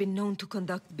 He's been known to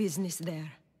conduct business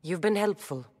there. You've been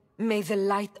helpful. May the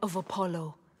light of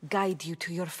Apollo guide you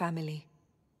to your family.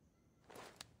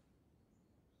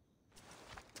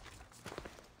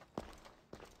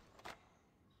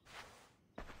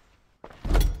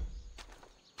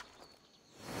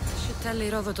 Should tell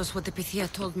Herodotus what the Pythia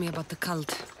told me about the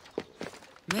cult.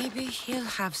 Maybe he'll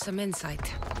have some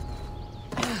insight.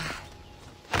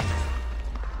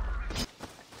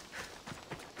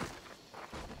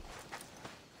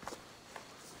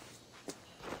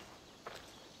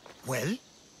 Well?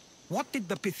 What did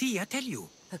the Pythia tell you?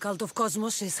 The cult of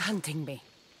Cosmos is hunting me.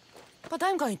 But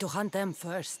I'm going to hunt them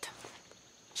first.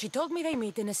 She told me they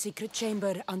meet in a secret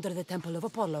chamber under the Temple of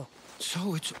Apollo.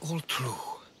 So it's all true.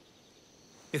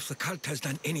 If the cult has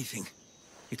done anything,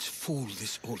 it's fooled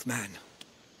this old man.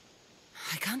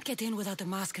 I can't get in without a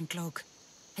mask and cloak.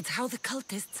 It's how the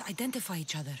cultists identify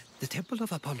each other. The Temple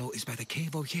of Apollo is by the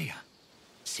cave Ogyea.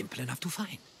 Simple enough to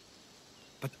find.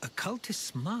 But a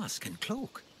cultist's mask and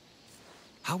cloak?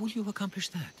 How will you accomplish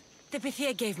that? The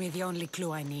Pythia gave me the only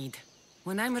clue I need.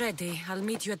 When I'm ready, I'll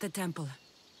meet you at the temple.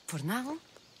 For now,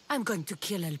 I'm going to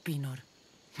kill Elpinor.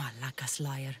 Malaka's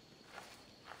liar.